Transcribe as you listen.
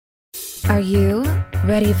Are you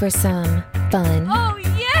ready for some fun? Oh,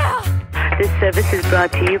 yeah! This service is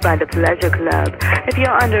brought to you by the Pleasure Club. If you're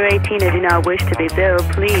under 18 and do not wish to be billed,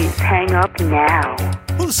 please hang up now.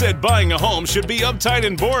 Who said buying a home should be uptight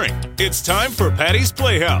and boring? It's time for Patty's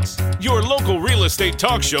Playhouse, your local real estate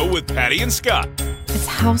talk show with Patty and Scott. It's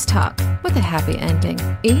house talk with a happy ending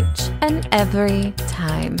each and every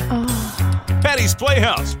time. Patty's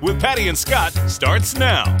Playhouse with Patty and Scott starts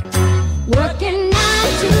now. Working 9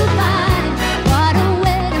 to 5, what a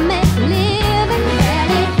way to make a living.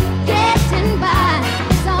 Barely getting by,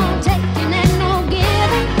 it's all taking and no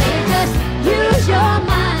giving. They just use your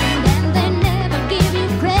mind and they never give you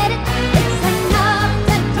credit. It's enough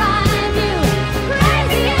to drive you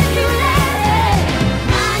crazy if you let it.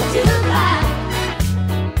 9 to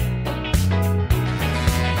 5.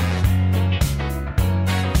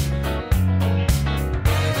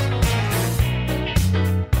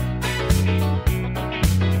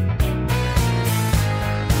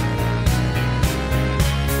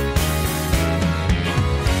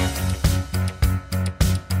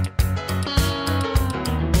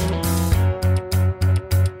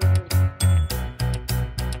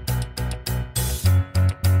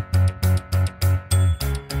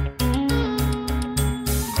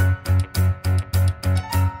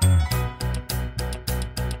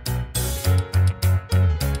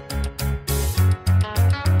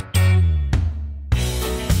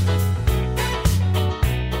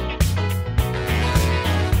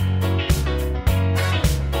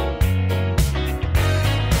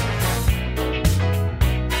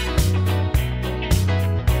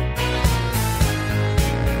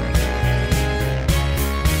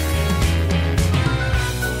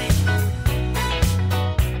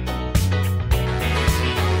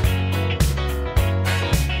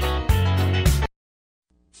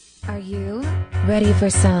 Are you ready for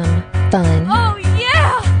some fun? Oh,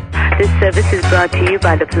 yeah! This service is brought to you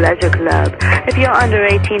by the Pleasure Club. If you're under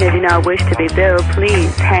 18 and do not wish to be billed,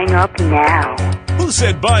 please hang up now. Who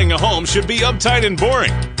said buying a home should be uptight and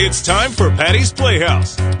boring? It's time for Patty's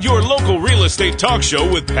Playhouse, your local real estate talk show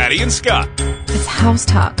with Patty and Scott. It's house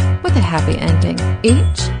talk with a happy ending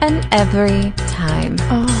each and every time.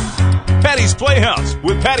 Patty's Playhouse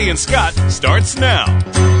with Patty and Scott starts now.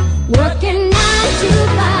 Working 9 to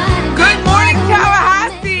 5. Good morning,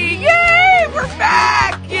 Tallahassee! Yay! We're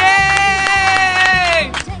back!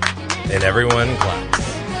 Yay! And everyone claps.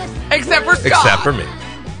 Except for Scott. Except for me.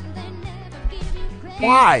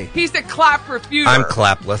 Why? He's a clap refuser. I'm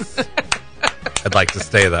clapless. I'd like to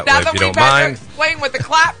stay that way Now if that you we've don't had to mind. explain what the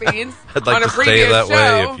clap means I'd like on a to stay previous that show.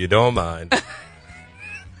 way if you don't mind.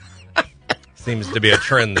 Seems to be a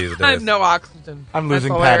trend these I have days. no oxygen. I'm That's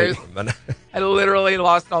losing hilarious. Patty. I literally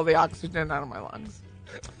lost all the oxygen out of my lungs.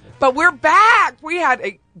 But we're back. We had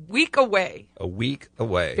a week away. A week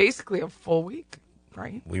away. Basically a full week,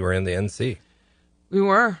 right? We were in the NC We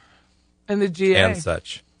were. In the GA. and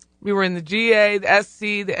such. We were in the GA, the SC,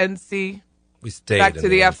 the NC. We stayed Back in to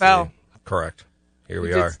the NC. FL. Correct. Here we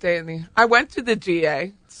did are. stay in the. I went to the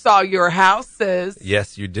GA, saw your houses,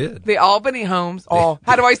 Yes, you did. the Albany homes. Oh,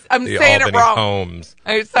 how do I? I'm the saying Albany it wrong. homes.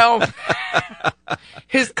 So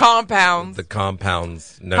his compounds. The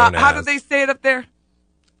compounds known How as did they say it up there?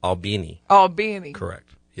 Albany. Albany. Correct.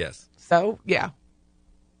 Yes. So yeah.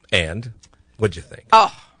 And what'd you think?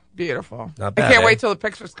 Oh, beautiful. Not I bad, can't eh? wait till the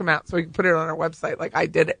pictures come out so we can put it on our website. Like I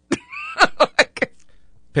did it.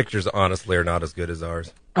 Pictures, honestly, are not as good as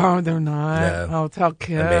ours. Oh, they're not. No. Oh, tell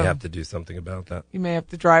Kim. I may have to do something about that. You may have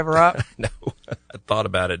to drive her up. No, I thought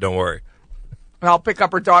about it. Don't worry. And I'll pick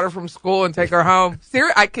up her daughter from school and take her home.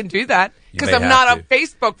 Seriously, I can do that because may I'm have not to. on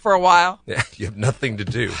Facebook for a while. Yeah, you have nothing to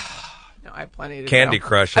do. No, I have plenty to Candy do.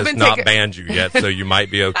 Crush I've has been not taking- banned you yet, so you might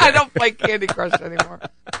be okay. I don't play Candy Crush anymore.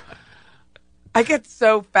 I get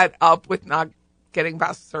so fed up with not getting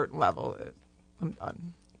past a certain level. I'm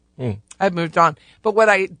done. I've moved on. But what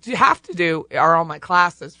I have to do are all my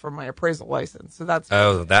classes for my appraisal license. So that's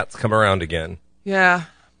Oh, that's come around again. yeah.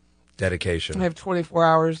 Dedication. I have 24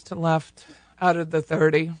 hours to left out of the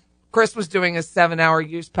 30. Chris was doing a 7-hour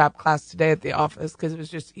use PAP class today at the office because it was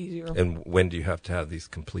just easier. And when do you have to have these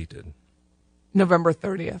completed? November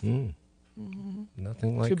 30th.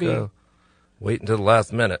 Nothing like Should be. wait until the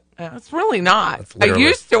last minute. It's really not. That's I literally-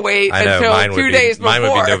 used to wait I know, until mine would 2 be- days before. Mine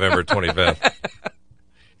would be November 25th.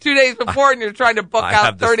 2 days before, and you're trying to book I out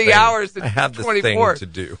have this 30 thing- hours I to have this 24. thing to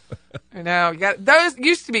do. I know. You got, those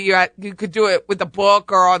used to be you could do it with a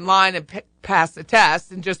book or online and pass the test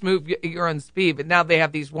and just move your own speed. But now they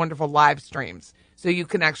have these wonderful live streams, so you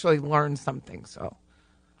can actually learn something. So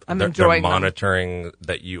I'm They're enjoying them. monitoring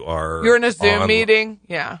that you are. You're in a Zoom on- meeting,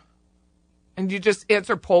 yeah, And you just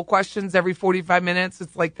answer poll questions every 45 minutes.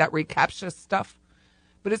 It's like that recaptcha stuff.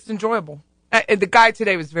 But it's enjoyable. The guy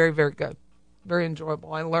today was very, very good. Very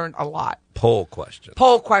enjoyable. I learned a lot. Poll question.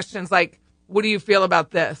 Poll questions like, what do you feel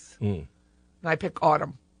about this? And I pick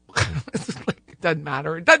autumn. It's like, it doesn't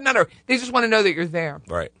matter. It doesn't matter. They just want to know that you're there.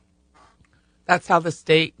 Right. That's how the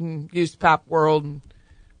state and USPAP World and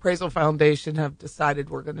Appraisal Foundation have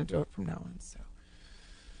decided we're going to do it from now on.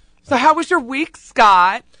 So how was your week,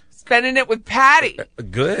 Scott? Spending it with Patty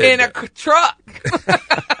Good. in a truck.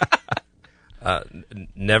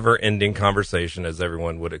 Never-ending conversation, as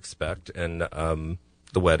everyone would expect, and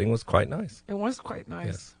the wedding was quite nice. It was quite nice.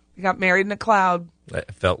 Yes. You got married in a cloud. I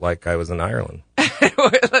felt like I was in Ireland.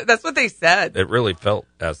 That's what they said. It really felt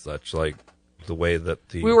as such, like the way that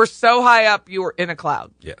the We were so high up, you were in a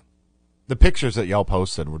cloud. yeah. The pictures that y'all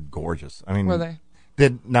posted were gorgeous. I mean, Were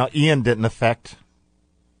they? Now Ian didn't affect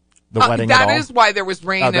the wedding at That all? is why there was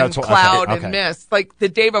rain Oh, and that's what- cloud okay. and mist. Like the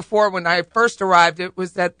day before when I first arrived, it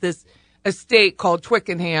was at this estate called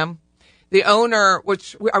Twickenham. The owner,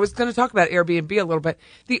 which I was going to talk about Airbnb a little bit,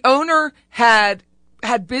 the owner had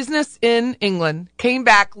business in England, came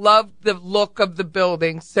back, loved the look of the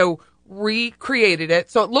building, so recreated it.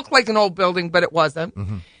 So it looked like an old building, but it wasn't.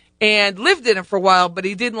 And lived in it for a while, but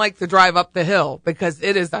he didn't like to drive up the hill because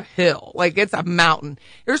it is a hill. Like it's a mountain.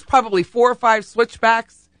 There's probably 4 or 5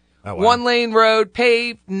 switchbacks, Oh, wow. 1-lane road,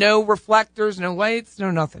 paved, no reflectors, no lights,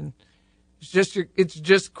 no nothing. It's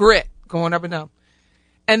just grit going up and down.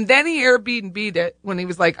 And then he Airbnb'd it when he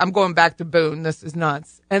was like, I'm going back to Boone. This is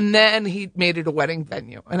nuts. And then he made it a wedding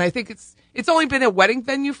venue. And I think it's only been a wedding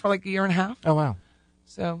venue for like a year and a half. Oh, wow.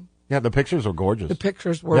 So Yeah, the pictures were gorgeous. the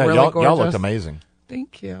pictures were yeah, really gorgeous. y'all looked amazing.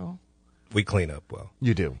 Thank you. We clean up well.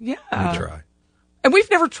 You do. Yeah. We try. And we've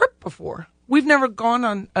never tripped before. We've never gone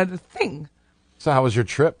on a thing. So how was your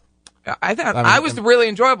trip? I thought I mean, I was really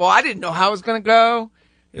enjoyable. I didn't know how it was going to go.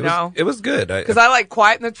 It was good. Because I like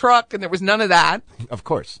quiet in the truck, and there was none of that. Of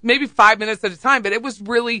course. Maybe 5 minutes at a time, but it was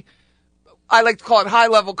really, I like to call it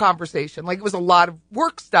high-level conversation. Like it was a lot of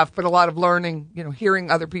work stuff, but a lot of learning, hearing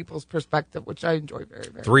other people's perspective, which I enjoy very,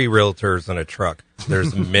 very 3 realtors in a truck.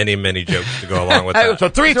 There's many, many jokes to go along with that. So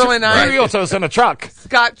three It's really nice. realtors in a truck.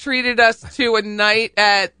 Scott treated us to a night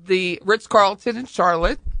at the Ritz-Carlton in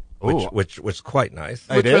Charlotte. Which was quite nice.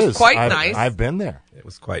 Which It was is. quite I've- nice. I've been there. It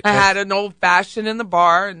was quite I nice. had an old fashioned in the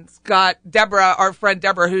bar, and Deborah, our friend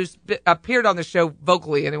Deborah, who's appeared on the show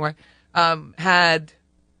vocally anyway, had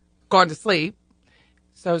gone to sleep.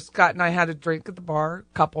 So Scott and I had a drink at the bar,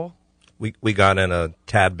 couple. We got in a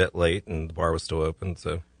tad bit late, and the bar was still open,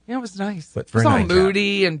 so Yeah, it was nice. But It was for a all nightcap.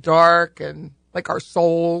 moody and dark and like our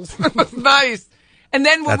souls. It was nice. And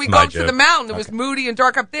then when That's we my go to the joke. mountain, it was moody and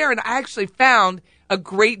dark up there, and I actually found a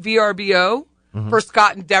great VRBO for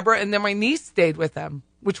Scott and Deborah, and then my niece stayed with them,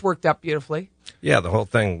 which worked out beautifully. yeah, the whole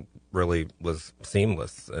thing really was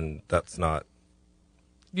seamless, and that's not.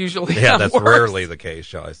 Usually, Yeah, how that's it works. rarely the case,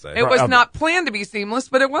 shall I say? It was not planned to be seamless,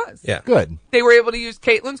 but it was. Yeah, Good. They were able to use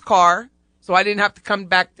Caitlin's car, so I didn't have to come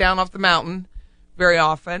back down off the mountain very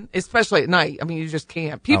often, especially at night. I mean, you just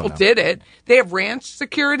can't. People no. did it. They have ranch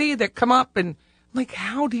security that come up, and I'm like,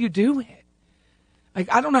 how do you do it? Like,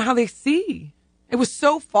 I don't know how they see. It was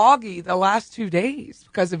so foggy the last 2 days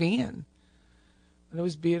because of Ian. But it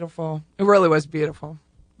was beautiful. It really was beautiful.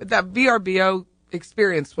 But that VRBO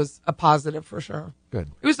experience was a positive for sure. Good.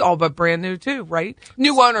 It was all but brand new too, right?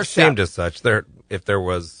 New ownership. seemed as such. If there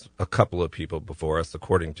was a couple of people before us,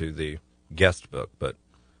 according to the guest book, but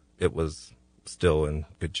it was still in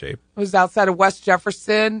good shape. It was outside of West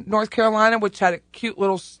Jefferson, North Carolina, which had a cute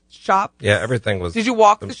little shop. Yeah, everything was. Did you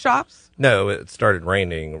walk the shops? No, it started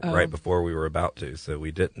raining Oh. right before we were about to, so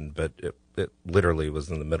we didn't. But it literally was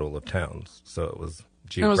in the middle of town, so it was It was a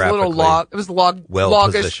geographically. little log. It was well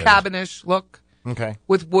logish, positioned. cabinish look Okay.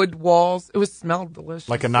 with wood walls. It was smelled delicious.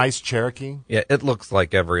 Like a nice Cherokee. Yeah, it looks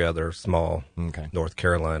like every other small Okay. North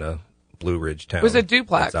Carolina Blue Ridge town. It was a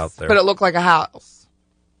duplex, that's out there. but it looked like a house.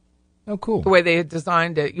 Oh, cool. The way they had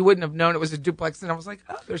designed it, you wouldn't have known it was a duplex. And I was like,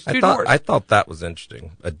 oh, there's two doors. I thought that was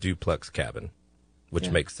interesting. A duplex cabin, which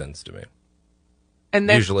makes sense to me. and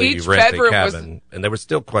then Usually each you rent a bedroom was cabin, and they were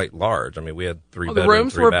still quite large. I mean, we had 3 well, the bedrooms,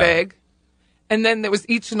 rooms 3 were baths. big, and then there was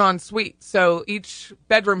each an ensuite. So each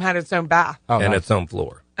bedroom had its own bath. Oh, and nice. its own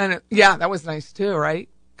floor. And yeah, that was nice too, right?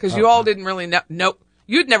 Because you all didn't really know. Nope.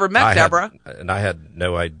 You'd never met Deborah. I had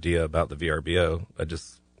no idea about the VRBO. I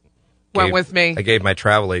just Went with me. I gave my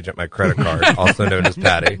travel agent my credit card, also known as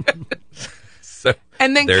Patty. So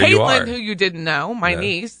And then there you are. Caitlin, who you didn't know, my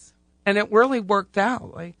niece, and it really worked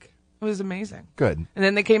out. Like, it was amazing. Good. And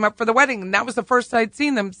then they came up for the wedding, and that was the first I'd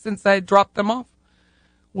seen them since I dropped them off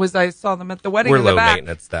I saw them at the wedding We're in the low back.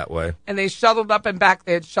 maintenance that way. And they shuttled up and back.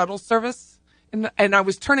 They had shuttle service. And I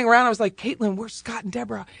was turning around. I was like, Caitlin, where's Scott and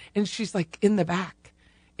Deborah? And she's like, in the back,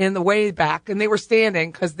 in the way back. And they were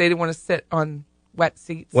standing because they didn't want to sit on wet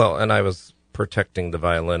seats. Well, and I was protecting the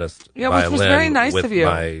violinist Yeah, which was violin very nice with of you.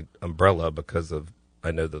 my umbrella because of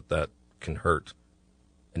I know that can hurt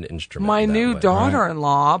an instrument. My that new way.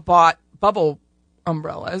 daughter-in-law bought bubble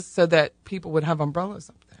umbrellas so that people would have umbrellas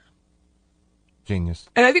up there. Genius.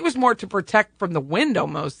 And I think it was more to protect from the wind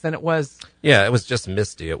almost than it was. Yeah, it was just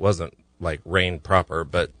misty. It wasn't like rain proper,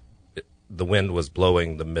 but the wind was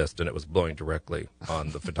blowing the mist, and it was blowing directly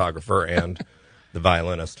on the photographer and the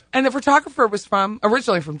violinist. And the photographer was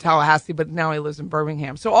originally from Tallahassee, but now he lives in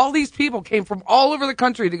Birmingham. So all these people came from all over the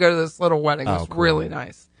country to go to this little wedding. It was cool. really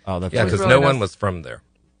nice. Oh, that's Yeah, was because really no one nice. was from there.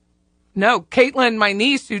 No, Caitlin, my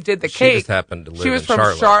niece who did the She cake. just happened to live She was in from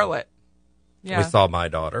Charlotte. Charlotte. Yeah. We saw my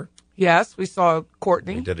daughter. Yes, we saw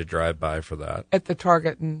Courtney We did a drive-by for that. at the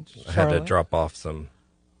Target in I Charlotte. had to drop off some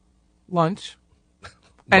lunch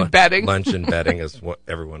and bedding. Lunch and bedding is what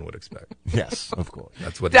everyone would expect. Yes, of course.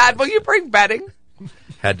 That's what Dad, it will is. you bring bedding?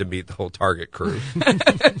 Had to meet the whole Target crew.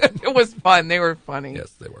 It was fun. They were funny.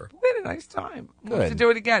 Yes, they were. We had a nice time. We'll have to Good. do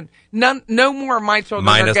it again. No more of my children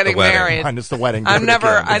Minus are the getting wedding. married. Minus the wedding. I'm never.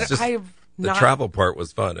 I It's just have the not. travel part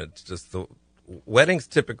was fun. It's just the weddings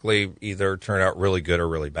typically either turn out really good or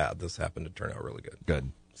really bad. This happened to turn out really good.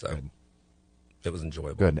 Good. So it was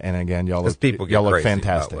enjoyable. Good. And again, y'all Because look, people get y'all look crazy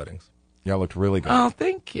fantastic. about weddings. Y'all looked really good. Oh,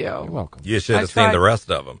 thank you. You're welcome. You should I have seen tried. the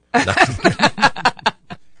rest of them.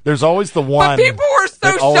 There's always the one people were so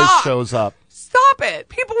that always shocked. shows up. Stop it.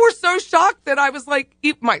 People were so shocked that I was like,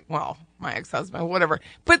 my ex-husband, whatever.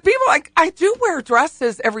 But people like, I do wear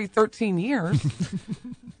dresses every 13 years.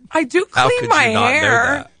 I do How clean could my you not know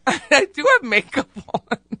hair. I do have makeup on.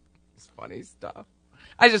 It's funny stuff.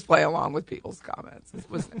 I just play along with people's comments.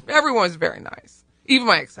 Everyone was very nice. Even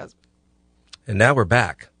my ex-husband. And now we're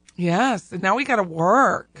back. Yes, and now we got to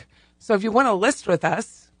work. So if you want to list with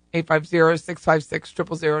us,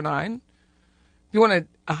 850-656-0009. If you want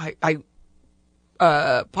to, I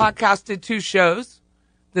podcasted 2 shows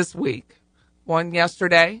this week. One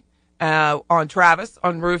yesterday on Travis,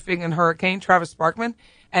 on roofing and hurricane, Travis Sparkman.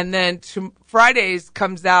 And then Fridays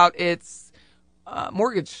comes out, it's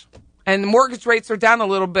mortgage. And the mortgage rates are down a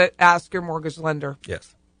little bit. Ask your mortgage lender.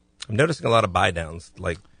 Yes. I'm noticing a lot of buy downs,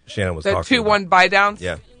 like Shannon was The talking 2-1 buy downs.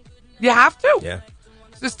 about. You have to. Yeah.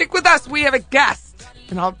 So stick with us. We have a guest,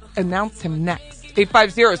 and I'll announce him next.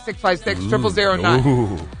 850-656-0009.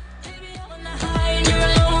 Ooh.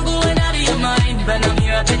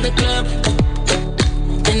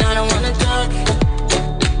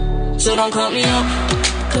 So don't call me up,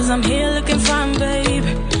 'cause I'm here looking fine, babe.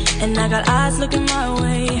 And I got eyes looking my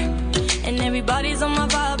way. And everybody's on my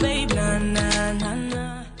vibe, babe. Nah, nah, nah,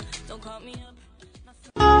 nah. Don't call me up.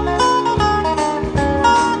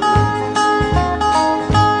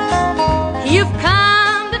 You've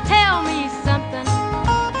come to tell me something.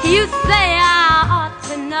 You say I ought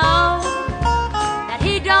to know that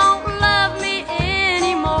he don't love me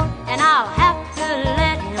anymore, and I'll have to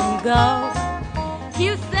let him go.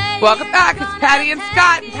 You say Welcome back. It's Patty and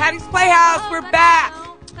Scott and Patty's Playhouse. We're back.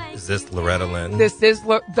 Is this Loretta Lynn? This is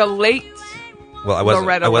the late. Well, I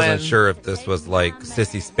Loretta wasn't Lynn. sure if this was like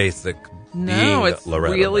Sissy Spacek No, being it's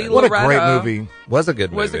Loretta really Lynn. What a Loretta. great movie. Was a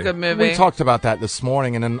good movie. Was a good movie. We talked about that this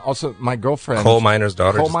morning, and then also my girlfriend, Coal miner's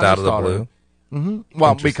daughter, Coal just miner's out of the daughter. blue.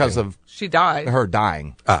 Well, Interesting. because of She died. her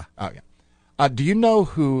dying. Ah. Oh, yeah. Do you know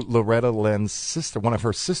who Loretta Lynn's sister, one of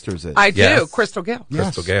her sisters, is? I do. Yes. Crystal Gale. Yes.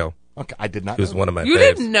 Crystal Gale, Okay, I did not. who's know one of my You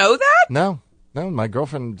faves. didn't know that? No, my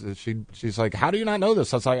girlfriend, she's like, how do you not know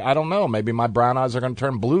this? I was like, I don't know. Maybe my brown eyes are going to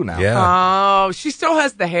turn blue now. Yeah. Oh, she still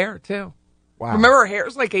has the hair too. Wow. Remember, her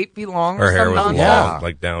hair's like 8 feet long. Her or hair some was long, nonsense? Yeah.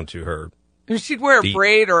 like down to her. And she'd wear a Feet.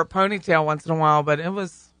 braid or a ponytail once in a while, but it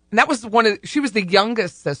was. And that was she was the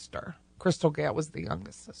youngest sister. Crystal Gale was the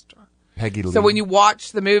youngest sister. Peggy Lee. So when you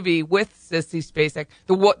watch the movie with Sissy Spacek,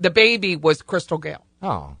 the baby was Crystal Gale,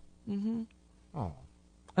 Oh,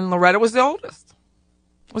 and Loretta was the oldest.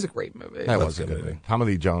 It was a great movie. that was was a a good good movie. movie. Tommy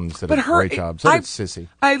Lee Jones did But a her, great job. So did Sissy.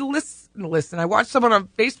 I listen. I watched someone on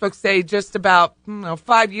Facebook say just about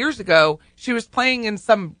 5 years ago she was playing in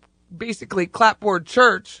some basically clapboard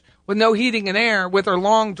church with no heating and air, with her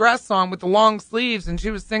long dress on, with the long sleeves, and she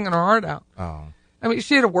was singing her heart out. Oh, I mean,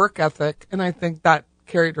 she had a work ethic, and I think that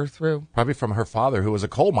carried her through. probably from her father, who was a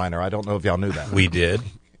coal miner. I don't know if y'all knew that. We did.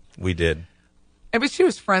 But she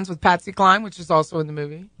was friends with Patsy Cline, which is also in the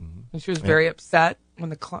movie, Mm-hmm. and she was very upset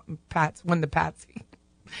when Patsy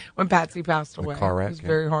passed away. car wreck, It was yeah.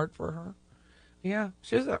 very hard for her. Yeah,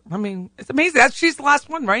 she was. It's amazing. She's the last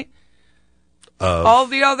one, right? All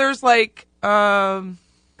the others, like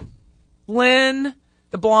Lynn,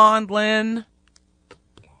 the blonde Lynn,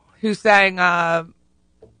 who sang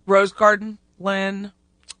Rose Garden. Lynn,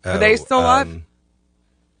 are they still alive?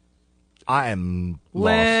 I am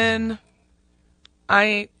Lynn. lost.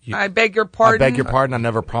 I beg your pardon. I beg your pardon. I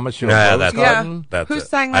never promised you a Yeah, rose that's- garden. That's Who it.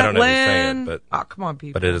 sang I that? don't know who sang Lynn. it, but Oh, come on,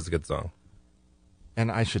 people. but it is a good song.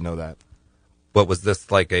 And I should know that. What was this,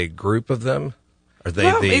 like a group of them? Are they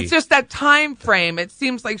No, the it's just that time frame. It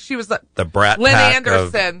seems like she was the Brat Lynn Pack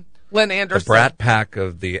Anderson. Lynn the Anderson. Brat Pack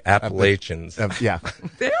of the Appalachians? Yeah.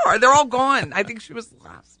 They are. They're all gone. I think she was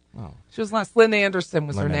last. Oh. She was last. Lynn Anderson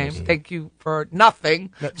was her Lynn name. Anderson. Thank you for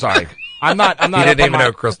nothing. Sorry. I'm not. You up didn't on even my-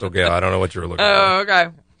 know Crystal Gale. I don't know what you were looking Oh, okay.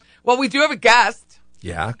 Well, we do have a guest.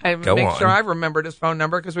 Yeah, I go make on. sure I remembered his phone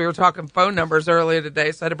number because we were talking phone numbers earlier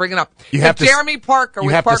today, so I had to bring it up. You have to- Jeremy Parker you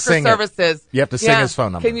with have to Parker sing it. Services. You have to sing his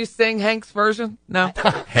phone number. Can you sing Hank's version? No.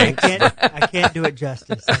 Hank, I can't do it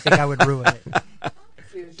justice. I think I would ruin it.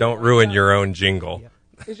 don't ruin your own jingle.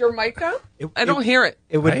 Is your mic up? It- I don't hear it.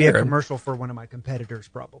 It would I be a hear him. commercial for one of my competitors,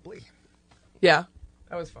 probably. Yeah,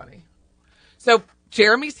 that was funny. So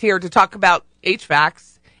Jeremy's here to talk about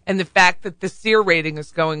HVACs and the fact that the SEER rating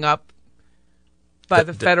is going up by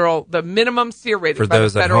the federal, the minimum SEER rating For by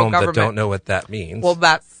those the at federal home government. that don't know what that means, Well,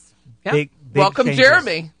 that's Big welcome, changes.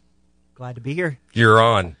 Jeremy. Glad to be here. you're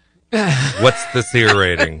on. What's the SEER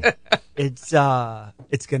rating? It's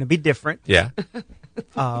going to be different. Yeah.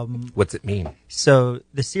 What's it mean? So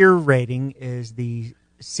the SEER rating is the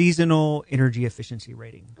seasonal energy efficiency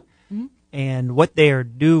rating. And what they are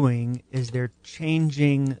doing is they're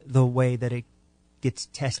changing the way that it gets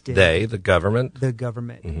tested. The government. The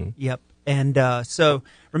government. Yep. And so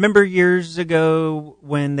remember years ago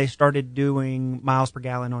when they started doing miles per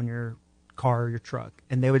gallon on your car or your truck,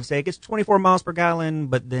 and they would say it gets 24 miles per gallon,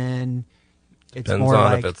 but then it's Depends more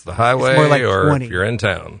on like if it's the highway more like or 20. if you're in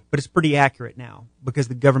town. But it's pretty accurate now because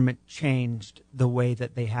the government changed the way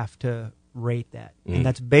that they have to rate that. And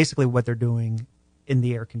that's basically what they're doing in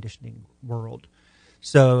the air conditioning world.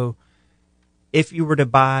 So if you were to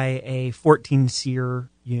buy a 14 SEER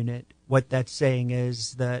unit, what that's saying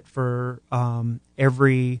is that for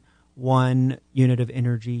every 1 unit of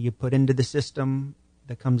energy you put into the system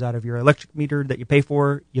that comes out of your electric meter that you pay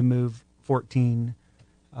for, you move 14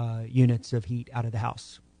 units of heat out of the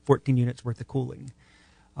house, 14 units worth of cooling.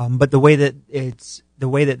 But the way that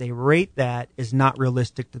they rate that is not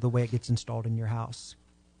realistic to the way it gets installed in your house.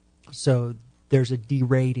 So there's a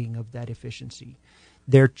derating of that efficiency.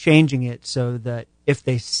 They're changing it so that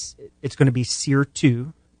it's going to be SEER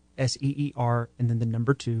 2, SEER, and then the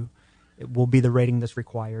number 2. It will be the rating that's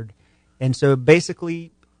required. And so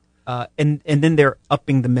basically, and then they're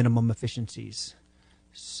upping the minimum efficiencies.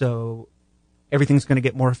 So everything's going to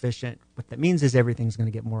get more efficient. What that means is everything's going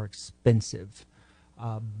to get more expensive.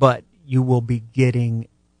 But you will be getting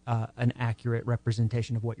an accurate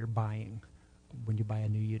representation of what you're buying when you buy a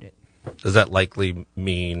new unit. Does that likely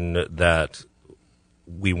mean that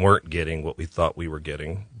we weren't getting what we thought we were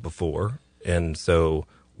getting before? And so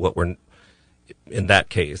what we're in that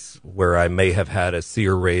case, where I may have had a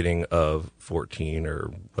SEER rating of 14 or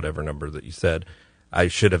whatever number that you said, I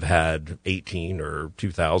should have had 18 or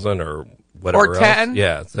 2,000 or whatever Or 10. else.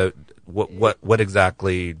 Yeah. So what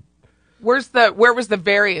exactly? Where was the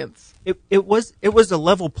variance? It was a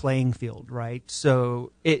level playing field, right?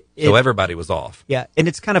 So So everybody was off. yeah, and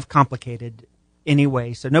it's kind of complicated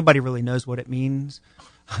anyway, so nobody really knows what it means.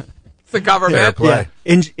 It's the government. Fair play.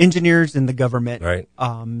 Engineers in the government, Right.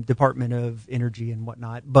 Department of Energy and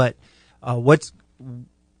whatnot. But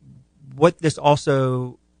what this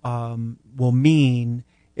also will mean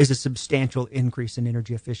is a substantial increase in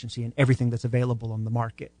energy efficiency in everything that's available on the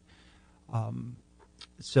market.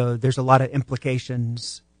 So there's a lot of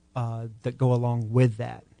implications that go along with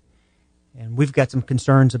that. And we've got some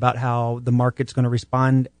concerns about how the market's going to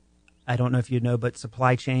respond. I don't know if you know, but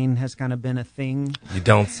supply chain has kind of been a thing. You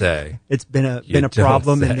don't say. It's been a You don't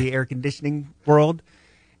problem in say. the air conditioning world.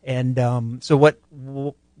 And so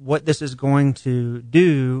what this is going to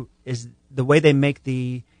do is the way they make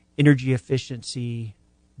the energy efficiency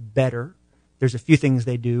better. There's a few things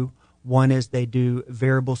they do. One is they do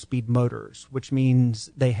variable speed motors, which means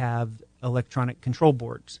they have electronic control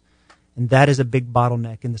boards. And that is a big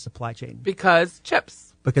bottleneck in the supply chain Because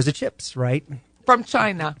chips because of chips, right? from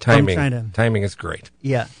China. Timing. China. Timing is great.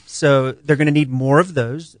 Yeah. So they're going to need more of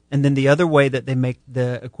those. And then the other way that they make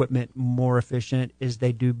the equipment more efficient is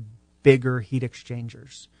they do bigger heat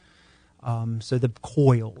exchangers. So the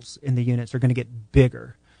coils in the units are going to get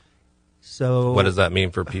bigger. So What does that mean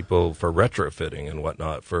for people for retrofitting and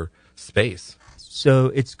whatnot for space? So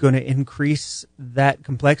it's going to increase that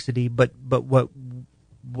complexity. But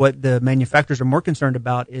what the manufacturers are more concerned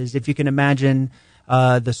about is, if you can imagine,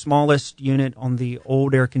 the smallest unit on the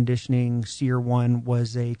old air conditioning SEER 1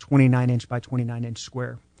 was a 29-inch by 29-inch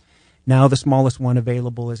square. Now the smallest one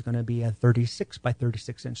available is going to be a 36 by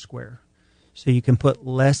 36-inch square. So you can put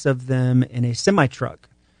less of them in a semi-truck.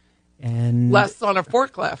 And Less on a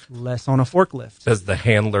forklift. Less on a forklift. Does the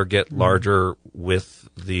handler get larger with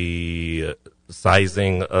the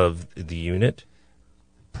sizing of the unit?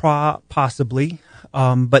 Possibly.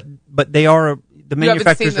 But they are, the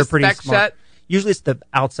manufacturers are pretty spec smart. yet? Usually it's the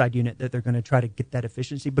outside unit that they're going to try to get that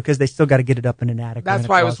efficiency, because they still got to get it up in an attic. That's or in a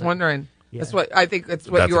why I was closet. wondering. Yeah. That's what I think. It's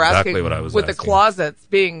what That's you were exactly asking. what I was with the asking. closets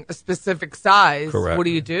being a specific size. Correct. What do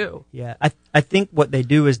you do? Yeah, I think what they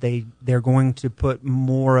do is they're going to put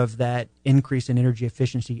more of that increase in energy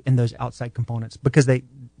efficiency in those outside components, because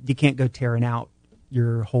you can't go tearing out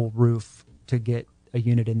your whole roof to get a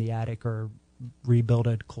unit in the attic or rebuild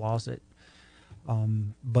a closet.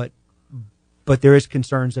 But there is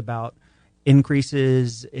concerns about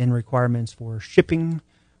increases in requirements for shipping.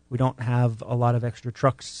 We don't have a lot of extra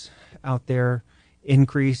trucks out there.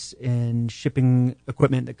 Increase in shipping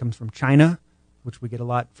equipment that comes from China, which we get a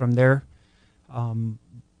lot from there.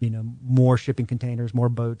 More shipping containers, more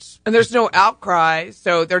boats. And there's no outcry,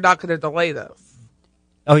 so they're not going to delay those.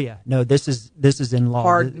 Oh yeah, no, this is in law.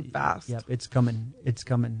 Hard and fast. Yep, it's coming. It's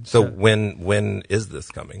coming. So when is this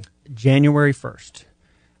coming? January 1st.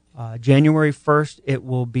 January 1st, it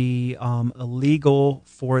will be illegal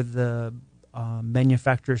for the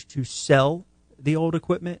manufacturers to sell the old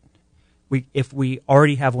equipment. If we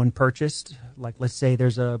already have one purchased, like let's say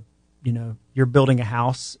there's you're building a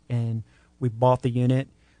house and we bought the unit,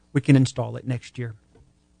 we can install it next year,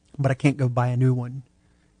 but I can't go buy a new one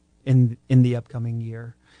in the upcoming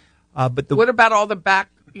year. But what about all the back?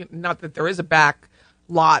 Not that there is a back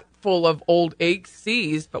lot full of old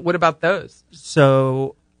ACs, but what about those?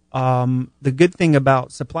 So the good thing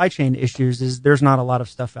about supply chain issues is there's not a lot of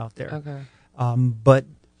stuff out there. Okay. But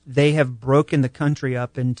they have broken the country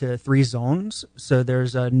up into 3 zones. So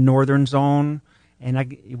there's a northern zone,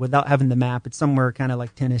 and without having the map, it's somewhere kind of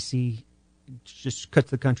like Tennessee, just cuts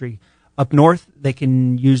the country. Up north, they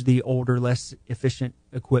can use the older, less efficient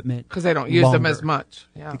equipment because they don't use them as much.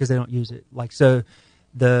 Yeah. Because they don't use it. So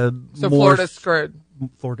Florida's screwed.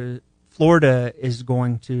 Florida is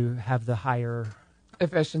going to have the higher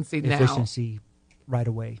efficiency right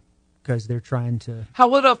away, because they're trying to. How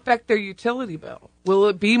will it affect their utility bill? Will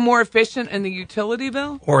it be more efficient in the utility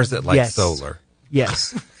bill? Or is it like solar?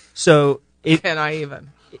 Yes. So can I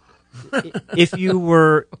even? If you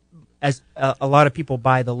were, as a lot of people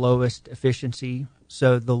buy the lowest efficiency,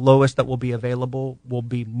 so the lowest that will be available will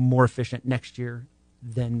be more efficient next year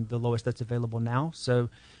than the lowest that's available now. So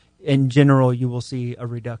in general, you will see a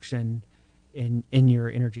reduction in your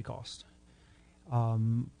energy cost.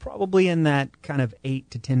 Probably in that kind of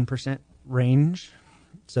 8 to 10% range.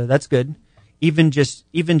 So that's good. Even just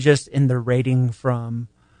in the rating from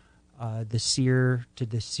the SEER to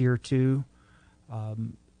the SEER 2,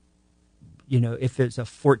 if it's a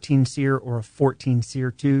 14 SEER or a 14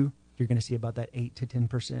 SEER 2, you're going to see about that 8 to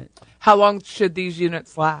 10%. How long should these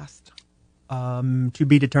units last? To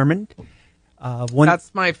be determined.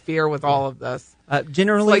 That's my fear with all of this.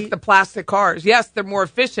 Generally, it's like the plastic cars. Yes, they're more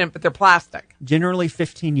efficient, but they're plastic. Generally,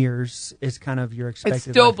 15 years is kind of your expected. I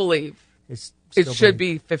still life. believe it should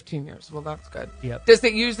be 15 years. Well, that's good. Yep. Does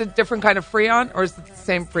it use a different kind of Freon, or is it the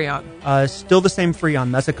same Freon? Still the same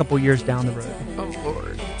Freon. That's a couple years down the road. Oh,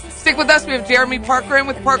 Lord. Stick with us. We have Jeremy Parker in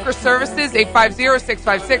with Parker Services,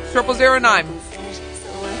 850-656-0009.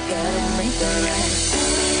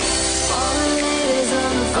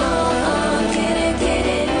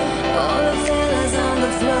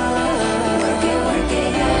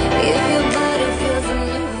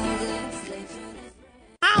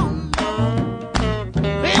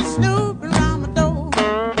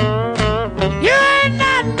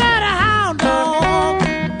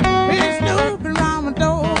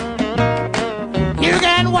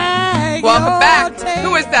 Welcome back.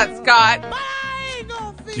 Who is that, Scott?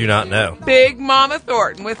 Do not know. Big Mama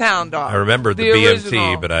Thornton with Hound Dog. I remember the original.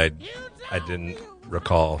 BMT, but I didn't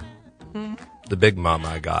recall the Big Mama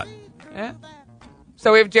I got. Yeah.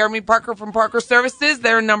 So we have Jeremy Parker from Parker Services.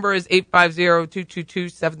 Their number is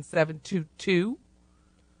 850-222-7722.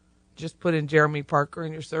 Just put in Jeremy Parker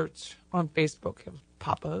in your search on Facebook. It'll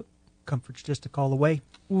pop up. Comfort's just a call away.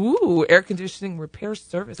 Ooh, air conditioning repair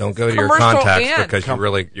service. Don't go to your contacts because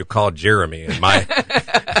you called Jeremy in my phone.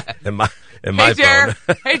 Hey,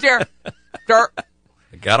 Jer. I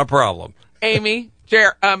got a problem. Amy,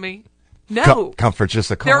 Jeremy. No. Comfort's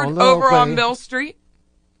just a call. They're over on away. Mill Street,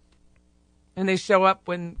 and they show up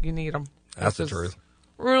when you need them. That's the truth.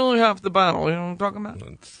 Really half the battle. You know what I'm talking about?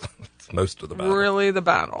 It's most of the battle. Really the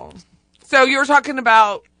battle. So you were talking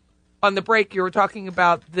about, on the break, you were talking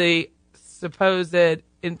about the supposed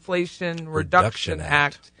Inflation Reduction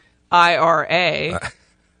Act, IRA.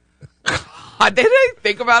 God, did they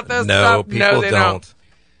think about this No, stuff? people they don't.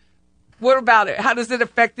 What about it? How does it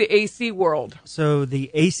affect the AC world? So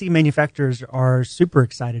the AC manufacturers are super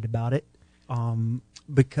excited about it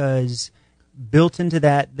because built into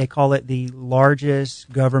that, they call it the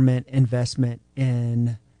largest government investment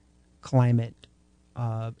in climate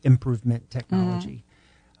improvement technology.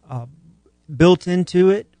 Built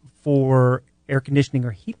into it for air conditioning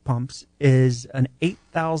or heat pumps is an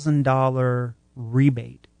 $8,000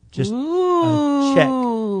 rebate, just a check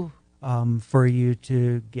for you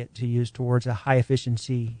to get to use towards a high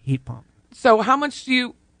efficiency heat pump. So how much do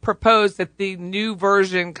you propose that the new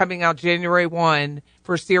version coming out January 1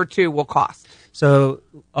 for SEER 2 will cost? So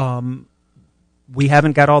we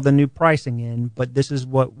haven't got all the new pricing in, but this is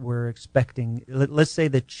what we're expecting. Let's say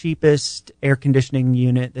the cheapest air conditioning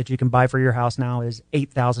unit that you can buy for your house now is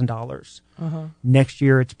 $8,000. Next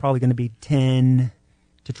year, it's probably going to be $10,000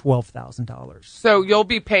 to $12,000. So you'll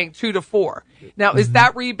be paying 2 to 4. Now, is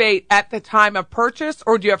that rebate at the time of purchase,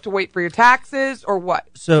 or do you have to wait for your taxes, or what?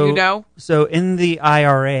 So do you know? So in the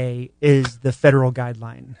IRA is the federal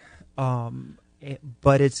guideline,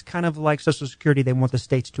 but it's kind of like Social Security. They want the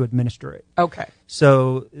states to administer it. Okay.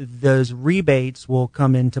 So those rebates will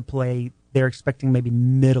come into play. They're expecting maybe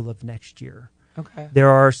middle of next year. Okay. There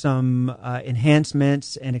are some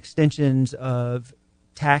enhancements and extensions of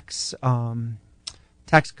tax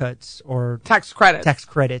cuts or Tax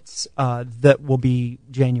credits. that will be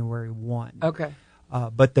January 1. Okay.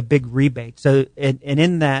 But the big rebate. So, and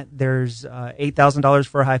in that, there's $8,000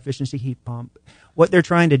 for a high efficiency heat pump. What they're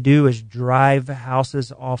trying to do is drive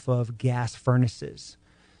houses off of gas furnaces.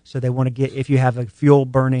 So they want to get, if you have a fuel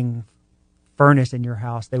burning furnace in your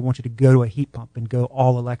house, they want you to go to a heat pump and go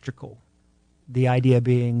all electrical. The idea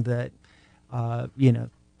being that,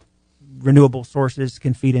 renewable sources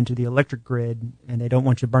can feed into the electric grid, and they don't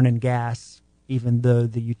want you burning gas, even though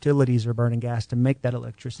the utilities are burning gas to make that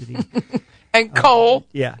electricity. And coal.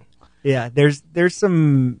 Yeah. There's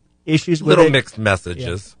some issues with Little it. mixed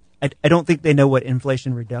messages. I don't think they know what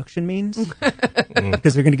inflation reduction means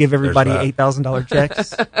because they're going to give everybody $8,000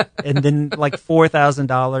 checks and then like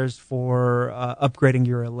 $4,000 for upgrading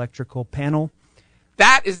your electrical panel.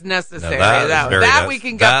 That is necessary. Now That we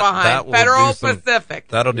can get behind. Federal specific.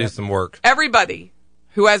 That'll do some work. Everybody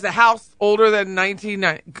who has a house older than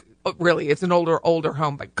 1990, really, it's an older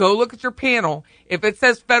home, but go look at your panel. If it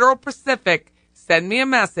says Federal Pacific, send me a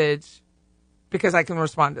message because I can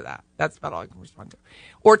respond to that. That's about all I can respond to.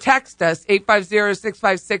 Or text us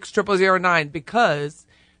 850-656-0009 because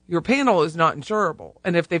your panel is not insurable.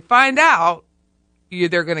 And if they find out,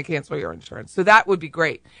 they're going to cancel your insurance. So that would be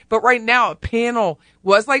great. But right now, a panel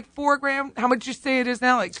was like $4,000. How much did you say it is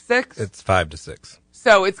now? Like 6? It's 5 to 6.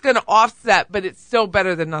 So it's going to offset, but it's still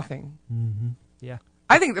better than nothing. Mm-hmm. Yeah.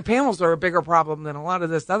 I think the panels are a bigger problem than a lot of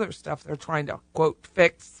this other stuff they're trying to, quote,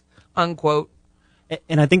 fix, unquote.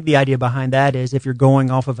 And I think the idea behind that is if you're going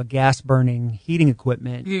off of a gas-burning heating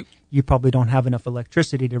equipment, you probably don't have enough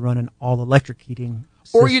electricity to run an all-electric heating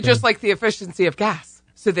system. Or you just like the efficiency of gas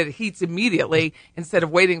so that it heats immediately instead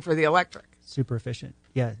of waiting for the electric. Super efficient.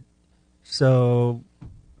 Yeah. So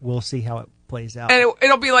we'll see how it plays out. And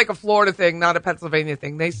it'll be like a Florida thing, not a Pennsylvania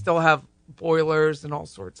thing. They still have boilers and all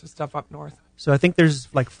sorts of stuff up north. So I think there's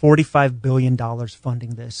like $45 billion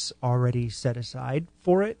funding this already set aside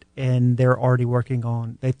for it, and they're already working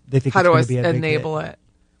on. They think how it's going do to be a big enable hit. it?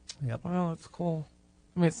 Yep. Well, it's cool.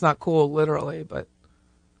 I mean, it's not cool literally, but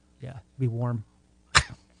yeah, be warm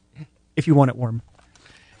if you want it warm.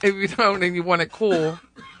 If you don't and you want it cool,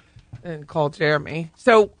 then call Jeremy.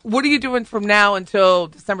 So, what are you doing from now until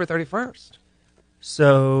December 31st?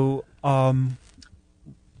 So, one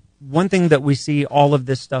thing that we see all of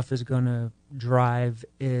this stuff is going to drive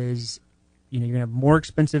is, you're going to have more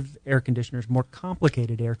expensive air conditioners, more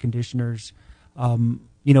complicated air conditioners.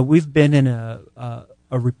 We've been in a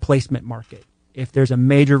replacement market. If there's a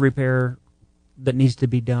major repair that needs to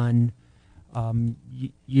be done,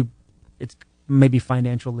 it's maybe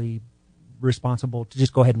financially responsible to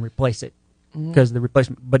just go ahead and replace it because of the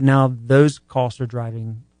replacement. But now those costs are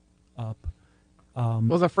driving up.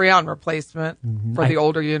 Was a Freon replacement for the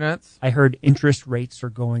older units. I heard interest rates are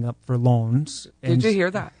going up for loans. Did you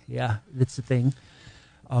hear that? Yeah, that's the thing.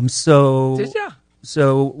 Did you?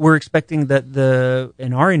 So we're expecting that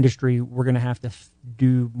in our industry, we're going to have to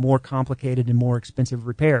do more complicated and more expensive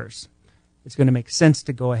repairs. it's going to make sense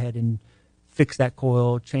to go ahead and fix that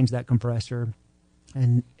coil, change that compressor.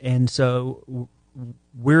 And so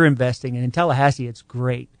we're investing, and in Tallahassee, it's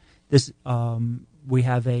great. This we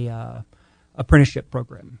have a apprenticeship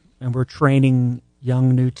program, and we're training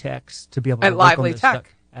young new techs to be able to At work Lively on this Tech. stuff.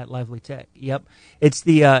 At Lively Tech, yep. It's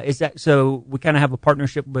the is that so we kind of have a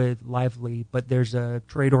partnership with Lively, but there's a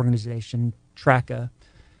trade organization, TRACA,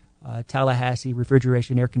 Tallahassee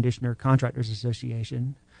Refrigeration Air Conditioner Contractors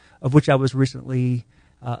Association, of which I was recently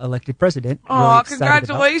elected president. Oh, Really excited about.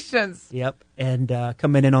 congratulations. Yep, and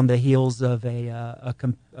coming in on the heels of a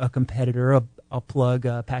competitor, I'll plug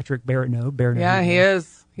Patrick Barrettneau. Yeah, he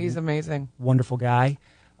is. He's amazing. Wonderful guy.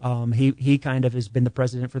 He kind of has been the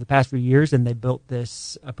president for the past few years, and they built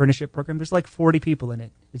this apprenticeship program. There's like 40 people in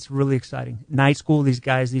it. It's really exciting. Night school, these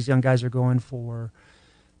young guys are going for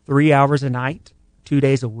 3 hours a night, 2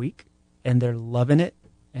 days a week, and they're loving it,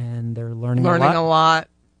 and they're learning a lot.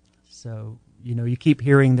 So, you keep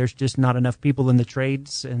hearing there's just not enough people in the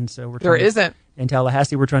trades, and so There isn't. In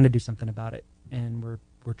Tallahassee, we're trying to do something about it, and we're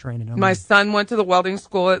training them. My son went to the welding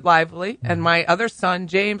school at Lively, and my other son,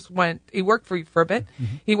 James, he worked for you for a bit.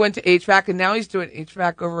 Mm-hmm. He went to HVAC, and now he's doing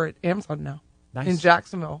HVAC over at Amazon now. Nice. In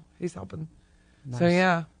Jacksonville. He's helping. Nice. So,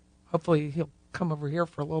 yeah, hopefully he'll come over here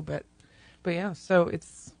for a little bit. But, yeah, so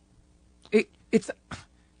it's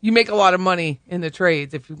you make a lot of money in the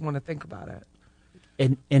trades if you want to think about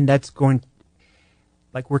it. And that's going,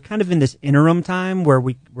 like, we're kind of in this interim time where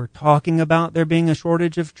we're talking about there being a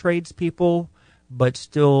shortage of tradespeople, but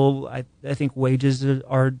still, I think wages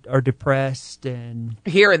are depressed, and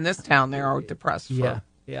Here in this town, they are depressed.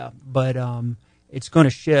 yeah. But it's going to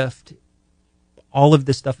shift. All of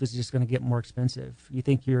this stuff is just going to get more expensive. You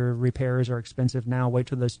think your repairs are expensive now? Wait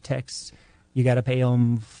till those techs. You got to pay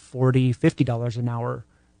them $40, $50 an hour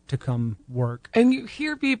to come work. And we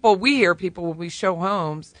hear people when we show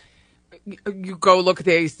homes, you go look at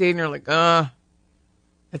the AC and you're like,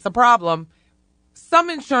 it's a problem. Some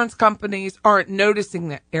insurance companies aren't noticing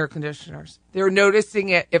the air conditioners. They're noticing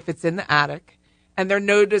it if it's in the attic, and they're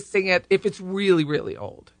noticing it if it's really, really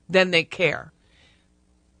old. Then they care.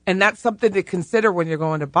 And that's something to consider when you're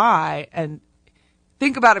going to buy. And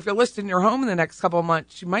think about if you're listing your home in the next couple of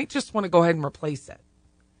months, you might just want to go ahead and replace it.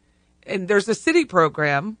 And there's a city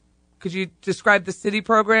program. Could you describe the city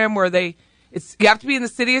program where you have to be in the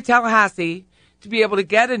city of Tallahassee to be able to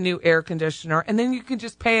get a new air conditioner, and then you can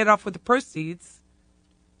just pay it off with the proceeds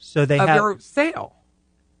So they of have. your sale.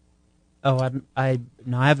 Oh, I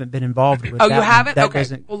haven't been involved with. Oh, that you one. haven't? That Okay.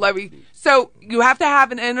 doesn't- Well, so you have to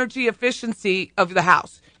have an energy efficiency of the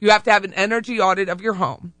house. You have to have an energy audit of your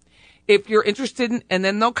home. If you're interested and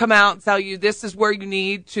then they'll come out and tell you this is where you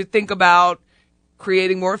need to think about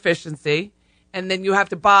creating more efficiency. And then you have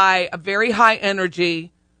to buy a very high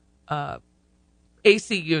energy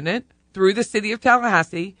AC unit through the city of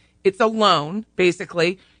Tallahassee. It's a loan,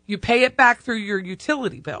 basically. You pay it back through your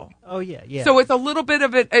utility bill. Oh yeah. So it's a little bit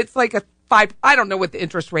of it. It's like a 5. I don't know what the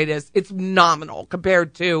interest rate is. It's nominal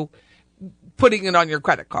compared to putting it on your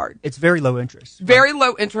credit card. It's very low interest. Very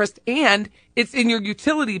low interest, and it's in your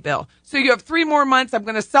utility bill. So you have 3 more months. I'm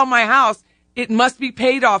going to sell my house. It must be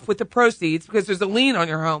paid off with the proceeds because there's a lien on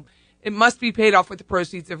your home. It must be paid off with the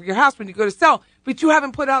proceeds of your house when you go to sell, but you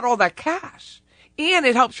haven't put out all that cash. And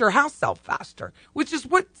it helps your house sell faster, which is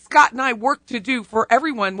what Scott and I work to do for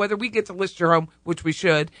everyone, whether we get to list your home, which we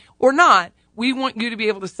should, or not. We want you to be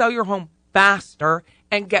able to sell your home faster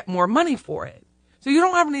and get more money for it. So you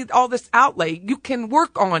don't have all this outlay. You can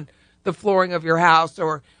work on the flooring of your house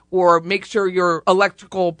or make sure your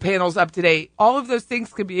electrical panel's up to date. All of those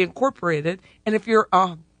things can be incorporated. And if you're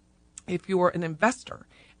an investor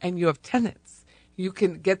and you have tenants, you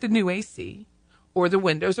can get the new AC or the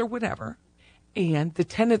windows or whatever, and the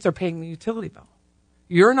tenants are paying the utility bill.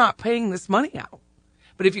 You're not paying this money out.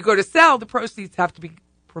 But if you go to sell, the proceeds have to be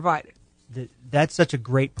provided. That's such a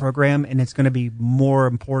great program, and it's going to be more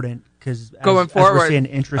important because Going as we're forward. seeing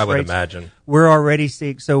interest I would rates, imagine. we're already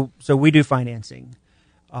seeing. So we do financing,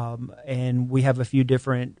 and we have a few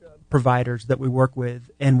different providers that we work with,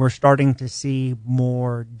 and we're starting to see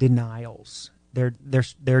more denials.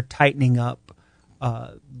 They're tightening up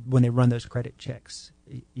when they run those credit checks.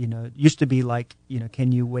 It used to be like,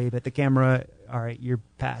 can you wave at the camera? All right, you're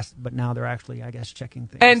passed. But now they're actually, I guess, checking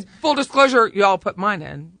things. And full disclosure, you all put mine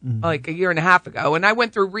in like a year and a half ago. And I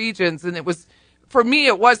went through regions, and for me,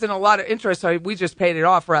 it wasn't a lot of interest. So we just paid it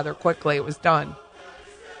off rather quickly. It was done.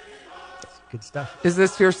 Good stuff. Is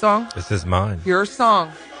this your song? This is mine. Your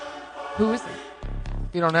song. Who is it?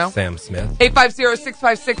 You don't know? Sam Smith.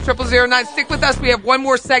 850-656-0009. Stick with us. We have one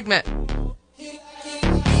more segment.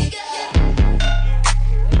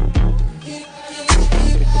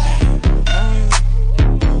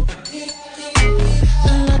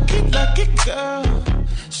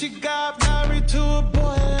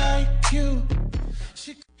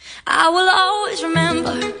 I will always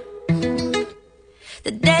remember the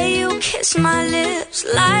day you kissed my lips,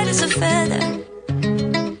 light as a feather.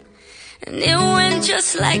 And it went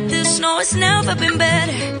just like this. No, it's never been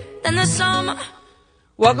better than the summer.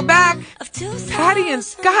 Welcome back. Of 2000. Patty and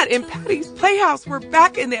Scott in Patty's Playhouse. We're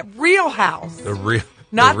back in that real house. the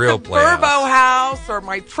Not real the Playhouse. Verbo house or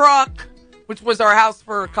my truck, which was our house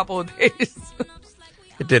for a couple of days.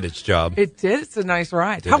 It did its job. It did. It's a nice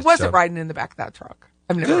ride. Did How its was it job. riding in the back of that truck?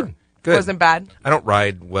 I've never. Good. Wasn't bad. I don't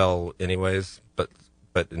ride well anyways, but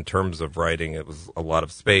in terms of riding, it was a lot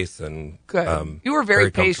of space and Good. You were very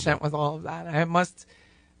patient comfortable. with all of that.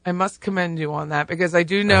 I must commend you on that because I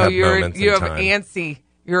do know have you moments in have time. antsy.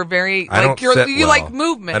 You're very I don't sit you well. like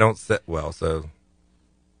movement. I don't sit well, so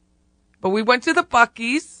But we went to the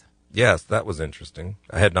Buc-ee's. yes, that was interesting.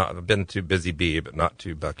 I had not been to Busy Bee, but not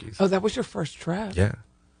to Buc-ee's. Oh, that was your first trip. Yeah,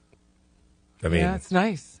 I mean, yeah, it's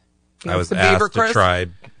nice. You I had was some beaver asked to crisp, try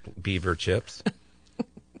beaver chips.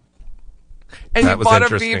 and that you was bought a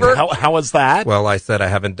interesting. beaver. How was that? Well, I said I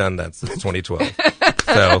haven't done that since 2012,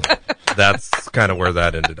 so that's kind of where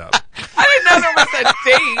that ended up. I didn't know there was a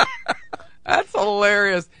date. That's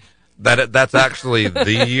hilarious. That's actually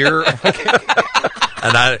the year, and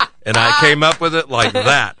I came up with it like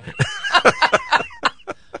that.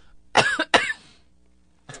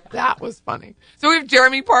 That was funny. So we have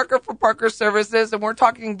Jeremy Parker from Parker Services, and we're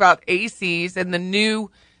talking about ACs and the new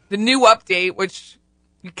update, which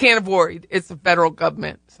you can't avoid. It's the federal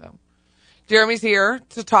government. So Jeremy's here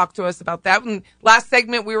to talk to us about that. And last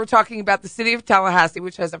segment, we were talking about the city of Tallahassee,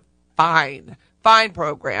 which has a fine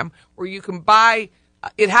program where you can buy.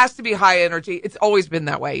 It has to be high energy. It's always been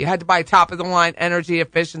that way. You had to buy top of the line energy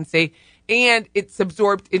efficiency, and it's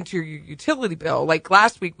absorbed into your utility bill. Like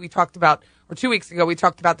last week we talked about, or 2 weeks ago, we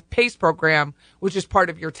talked about the PACE program, which is part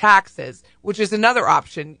of your taxes, which is another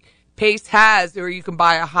option. PACE has, or you can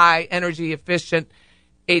buy a high energy efficient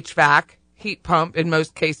HVAC, heat pump in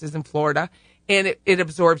most cases in Florida, and it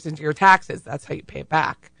absorbs into your taxes. That's how you pay it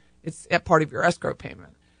back. It's a part of your escrow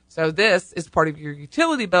payment. So this is part of your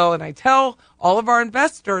utility bill, and I tell all of our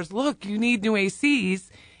investors, look, you need new ACs,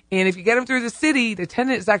 and if you get them through the city, the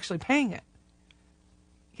tenant is actually paying it.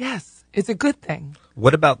 Yes, it's a good thing.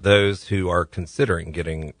 What about those who are considering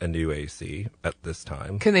getting a new AC at this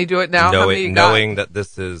time? Can they do it now? How many you got? Knowing that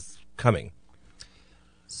this is coming,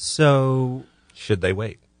 So should they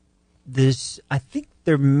wait? I think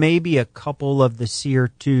there may be a couple of the SEER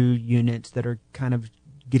 2 units that are kind of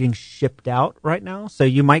getting shipped out right now. So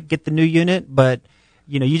you might get the new unit, but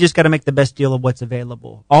you just got to make the best deal of what's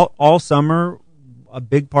available. All summer, a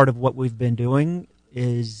big part of what we've been doing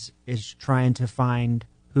is trying to find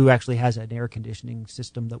who actually has an air conditioning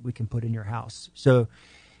system that we can put in your house. So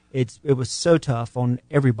it was so tough on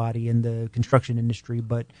everybody in the construction industry,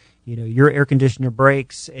 but your air conditioner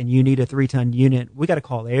breaks and you need a 3-ton unit. We got to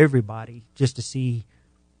call everybody just to see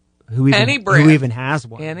who even has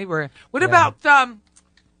one. Any brand. What about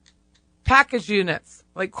package units,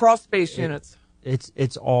 like crawl space units?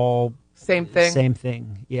 It's all same thing. Same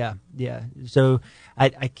thing. Yeah. So I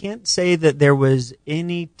can't say that there was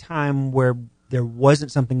any time where there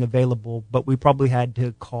wasn't something available, but we probably had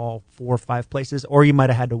to call 4 or 5 places, or you might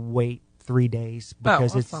have had to wait 3 days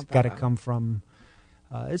because it's got to come from.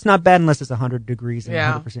 It's not bad unless it's 100 degrees and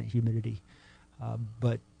 100% humidity.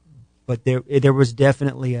 But there was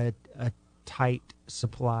definitely a tight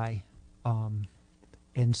supply,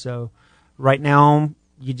 and so right now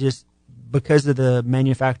you just, because of the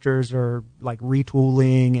manufacturers are like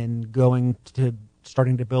retooling and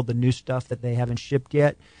starting to build the new stuff that they haven't shipped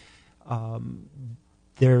yet.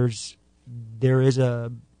 There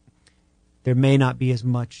may not be as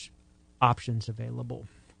much options available.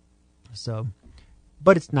 So,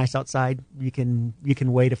 but it's nice outside. You can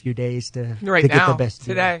wait a few days to get the best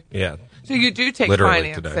deal. Today. Yeah. So you do take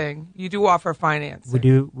Literally financing. today. You do offer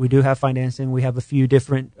financing. We do have financing. We have a few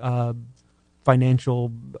different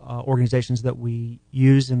financial organizations that we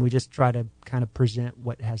use, and we just try to kind of present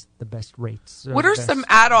what has the best rates. What are some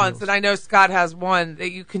add-ons that I know Scott has one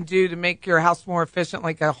that you can do to make your house more efficient,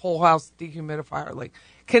 like a whole house dehumidifier? Like,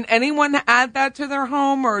 can anyone add that to their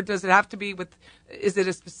home, or does it have to be is it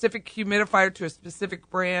a specific humidifier to a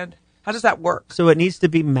specific brand? How does that work? So it needs to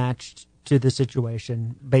be matched to the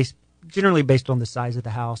situation, generally based on the size of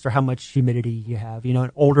the house or how much humidity you have.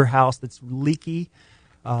 An older house that's leaky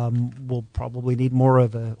will probably need more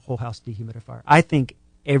of a whole house dehumidifier. I think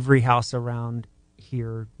every house around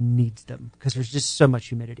here needs them because there's just so much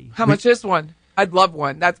humidity. How much is one? I'd love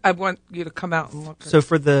one. I want you to come out and look. So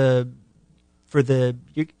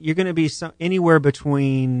you're going to be anywhere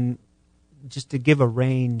between, just to give a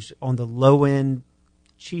range, on the low end,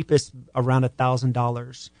 cheapest around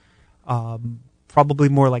 $1,000, Probably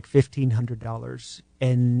more like $1,500,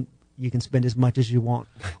 and you can spend as much as you want.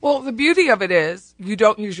 Well, the beauty of it is you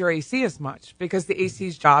don't use your AC as much because the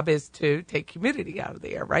AC's job is to take humidity out of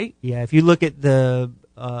the air, right? Yeah, if you look at the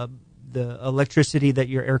electricity that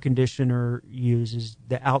your air conditioner uses,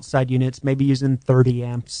 the outside units maybe using 30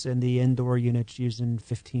 amps, and the indoor units using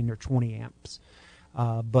 15 or 20 amps.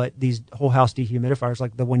 But these whole house dehumidifiers,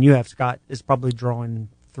 like the one you have, Scott, is probably drawing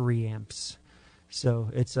 3 amps. So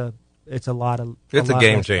it's a lot of. It's a lot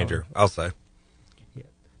game less changer, power. I'll say.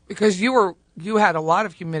 Because you had a lot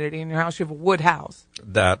of humidity in your house. You have a wood house.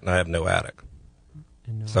 That, and I have no attic.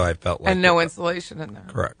 So I felt like. And no insulation in there.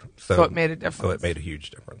 Correct. So it made a difference. So it made a huge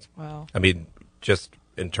difference. Wow. I mean, just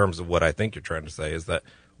in terms of what I think you're trying to say is that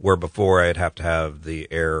where before I'd have to have the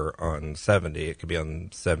air on 70, it could be on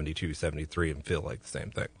 72, 73 and feel like the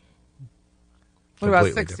same thing. What about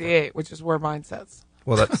Completely 68, different. which is where mine sits?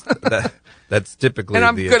 Well, that's typically and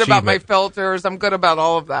I'm the good about my achievement, filters. I'm good about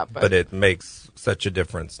all of that. but it makes such a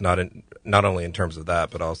difference, not only in terms of that,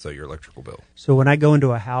 but also your electrical bill. So when I go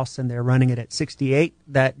into a house and they're running it at 68,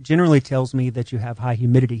 that generally tells me that you have high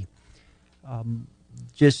humidity.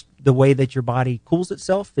 Just the way that your body cools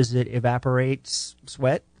itself is it evaporates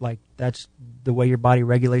sweat. Like that's the way your body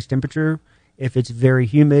regulates temperature. If it's very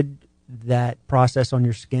humid, that process on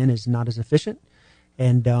your skin is not as efficient.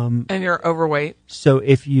 And you're overweight. So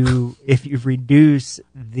if you reduce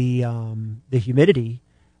the humidity,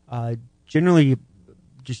 generally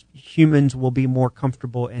just humans will be more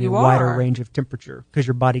comfortable in a wider range of temperature because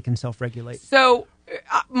your body can self-regulate. So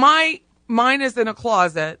mine is in a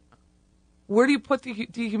closet. Where do you put the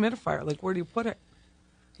dehumidifier? Like, where do you put it?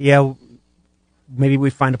 Yeah, maybe we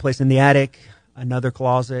find a place in the attic, another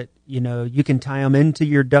closet. You can tie them into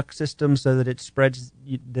your duct system so that it spreads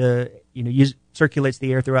circulates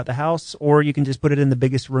the air throughout the house, or you can just put it in the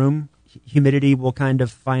biggest room. Humidity will kind of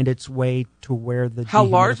find its way to where the How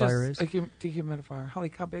large dehumidifier is a dehumidifier?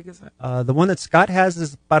 How big is it? The one that Scott has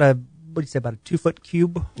is about a 2-foot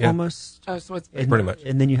cube almost. Oh, so it's pretty much.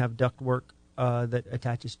 And then you have duct work that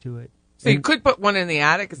attaches to it. So you could put one in the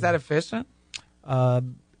attic. Is that efficient?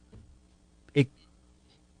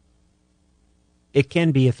 It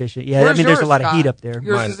can be efficient. Yeah, Where's there's a yours, lot Scott? of heat up there.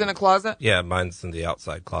 Yours is in a closet? Yeah, mine's in the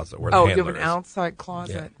outside closet where the Oh, handler you have an is. outside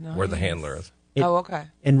closet. Yeah, Nice. where the handler is. Okay.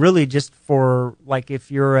 And really, just for like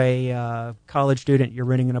if you're a college student, you're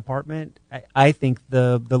renting an apartment. I think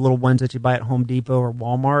the little ones that you buy at Home Depot or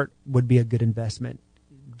Walmart would be a good investment.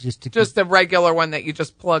 Just a regular one that you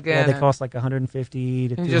just plug in. Yeah, they cost like $150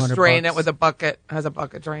 to $200. You just drain it with a bucket. Has a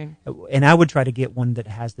bucket drain. And I would try to get one that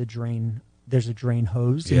has the drain. There's a drain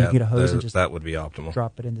hose, and you get a hose and just that would be optimal.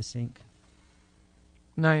 Drop it in the sink.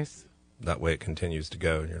 Nice. That way it continues to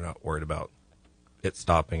go, and you're not worried about it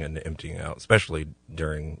stopping and emptying out, especially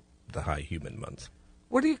during the high humid months.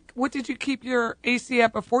 What did you keep your AC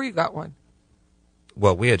at before you got one?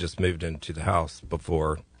 Well, we had just moved into the house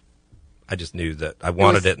before. I just knew that I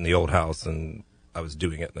wanted it in the old house, and I was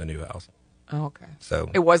doing it in the new house. Oh, okay. So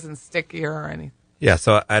it wasn't stickier or anything. Yeah,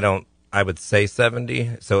 so I would say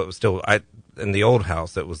 70. So it was still in the old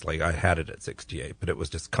house. It was like I had it at 68, but it was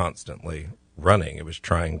just constantly running. It was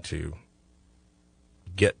trying to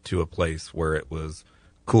get to a place where it was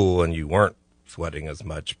cool and you weren't sweating as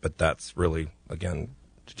much. But that's really, again,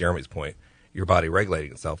 to Jeremy's point, your body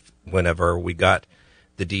regulating itself. Whenever we got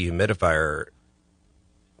the dehumidifier,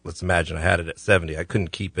 let's imagine I had it at 70. I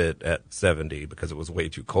couldn't keep it at 70 because it was way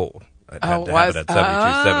too cold. I'd have to have it at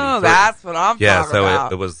 72, 73. That's what I'm talking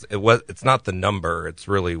about. Yeah, so it's not the number, it's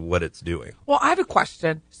really what it's doing. Well, I have a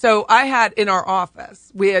question. So I had in our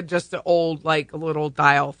office, we had just an old, like a little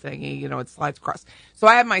dial thingy, it slides across. So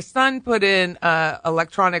I had my son put in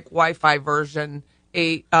electronic Wi-Fi version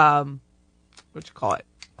 8, what you call it?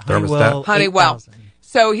 Thermostat? Honeywell. 8,000.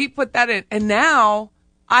 So he put that in, and now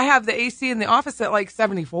I have the AC in the office at like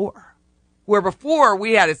 74, where before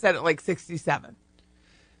we had it set at like 67.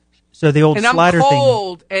 So the old and slider I'm thing.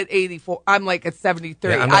 cold at 84. I'm like at 73.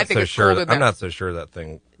 Yeah, I think it's cold in there. I'm not so sure that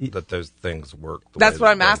those things work. That's what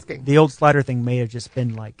I'm asking. The old slider thing may have just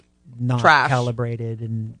been like not Trash. calibrated,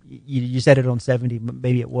 and you set it on 70.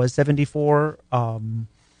 Maybe it was 74. Hard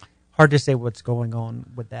to say what's going on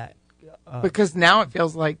with that. Because now it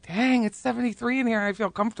feels like, dang, it's 73 in here. I feel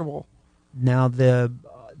comfortable. Now the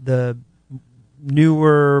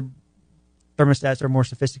newer thermostats are more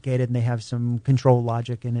sophisticated, and they have some control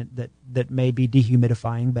logic in it that may be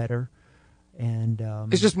dehumidifying better, and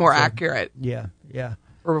it's just more accurate. Yeah.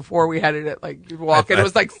 Or before we had it at like you'd walk in, it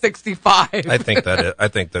was like 65. I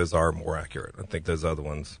think those are more accurate. I think those other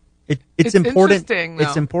ones. It's important. Interesting,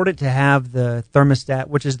 it's important to have the thermostat,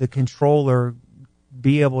 which is the controller,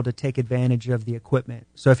 be able to take advantage of the equipment.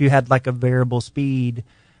 So if you had like a variable speed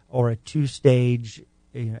or a 2-stage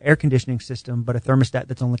air conditioning system, but a thermostat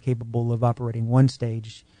that's only capable of operating 1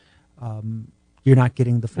 stage, you're not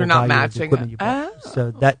getting the full value of the equipment you bought.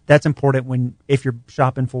 So that's important if you're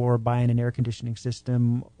shopping for buying an air conditioning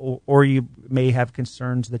system, or you may have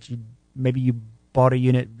concerns that maybe you bought a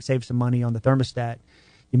unit, saved some money on the thermostat,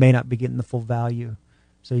 you may not be getting the full value.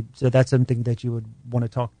 So that's something that you would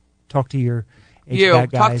want to talk to your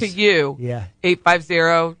HVAC guys. Talk to you. Yeah.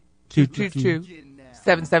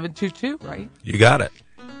 850-222-7722, right? You got it.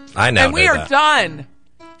 I know. And we are done.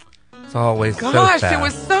 It's always Gosh, so fast. it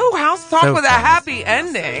was so House Talk So with a fast. happy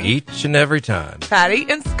ending. Each and every time. Patty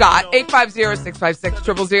and Scott,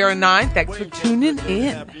 850-656-0009. Thanks for tuning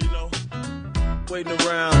in. Waiting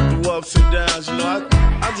around through ups and downs,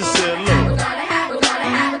 I just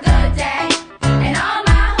said, look.